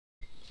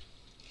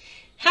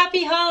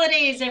Happy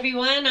holidays,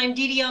 everyone. I'm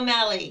Dee Dee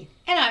O'Malley.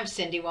 And I'm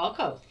Cindy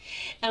Walco.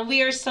 And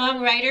we are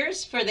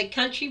songwriters for the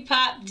country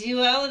pop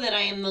duo that I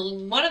am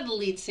one of the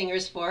lead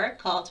singers for,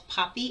 called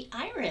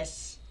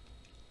Poppyiris.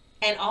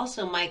 And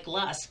also Mike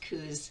Lusk,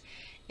 who's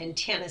in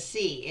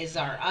Tennessee, is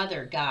our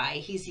other guy.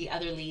 He's the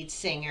other lead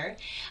singer.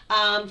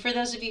 For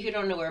those of you who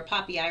don't know where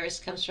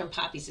Poppyiris comes from,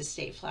 Poppy's the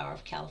state flower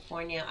of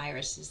California.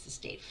 Iris is the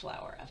state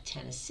flower of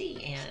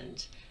Tennessee.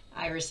 And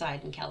I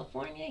reside in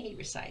California. He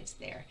resides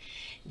there.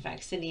 In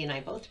fact, Cindy and I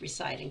both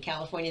reside in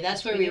California.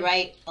 That's where we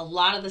write a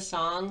lot of the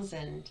songs.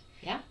 And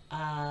yeah,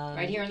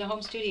 right here in the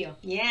home studio.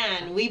 Yeah,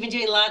 and we've been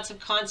doing lots of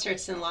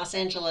concerts in Los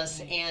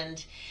Angeles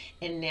and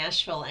in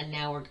Nashville, and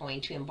now we're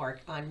going to embark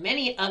on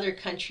many other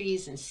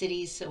countries and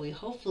cities, so we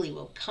hopefully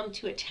will come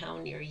to a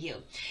town near you.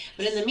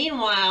 But in the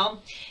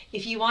meanwhile,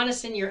 if you want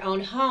us in your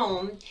own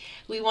home,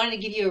 we wanted to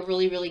give you a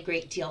really, really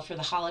great deal for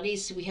the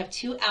holidays. So we have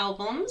 2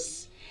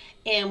 albums.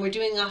 And we're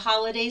doing a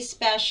holiday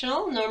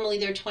special. Normally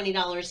they're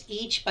 $20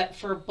 each, but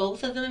for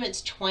both of them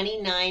it's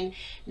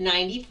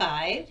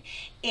 $29.95.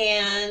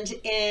 And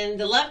in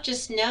the Love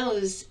Just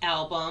Knows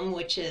album,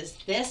 which is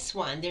this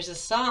one, there's a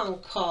song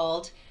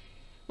called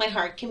My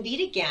Heart Can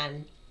Beat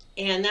Again.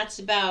 And that's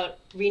about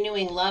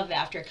renewing love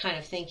after kind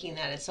of thinking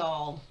that it's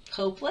all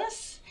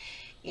hopeless,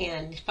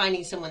 and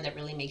finding someone that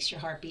really makes your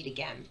heart beat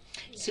again.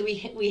 So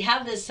we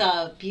have this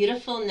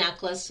beautiful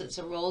necklace. It's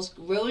a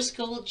rose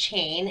gold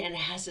chain, and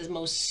it has the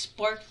most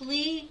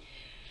sparkly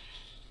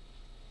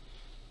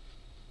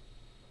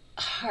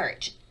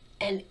heart.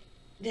 And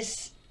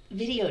this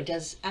video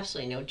does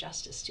absolutely no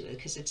justice to it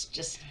because it's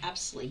just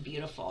absolutely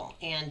beautiful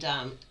and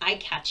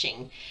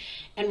eye-catching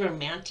and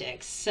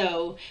romantic.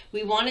 So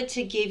we wanted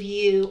to give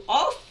you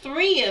all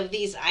 3 of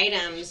these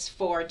items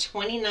for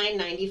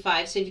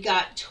 $29.95. So you've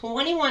got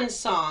 21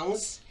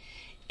 songs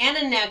and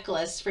a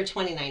necklace for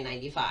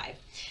 $29.95.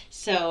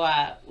 So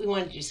we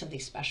wanted to do something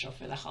special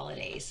for the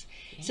holidays.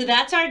 Okay. So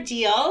that's our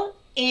deal.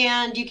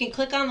 And you can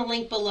click on the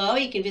link below.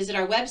 You can visit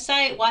our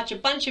website, watch a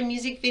bunch of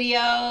music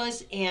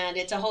videos, and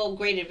it's a whole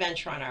great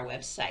adventure on our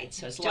website.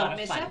 So it's a lot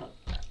of fun. Don't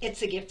miss out.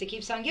 It's a gift that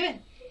keeps on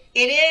giving.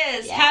 It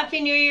is. Yeah. Happy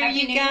New Year, Happy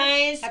you New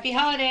guys. Year. Happy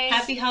holidays.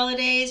 Happy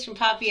holidays from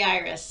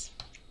Poppyiris.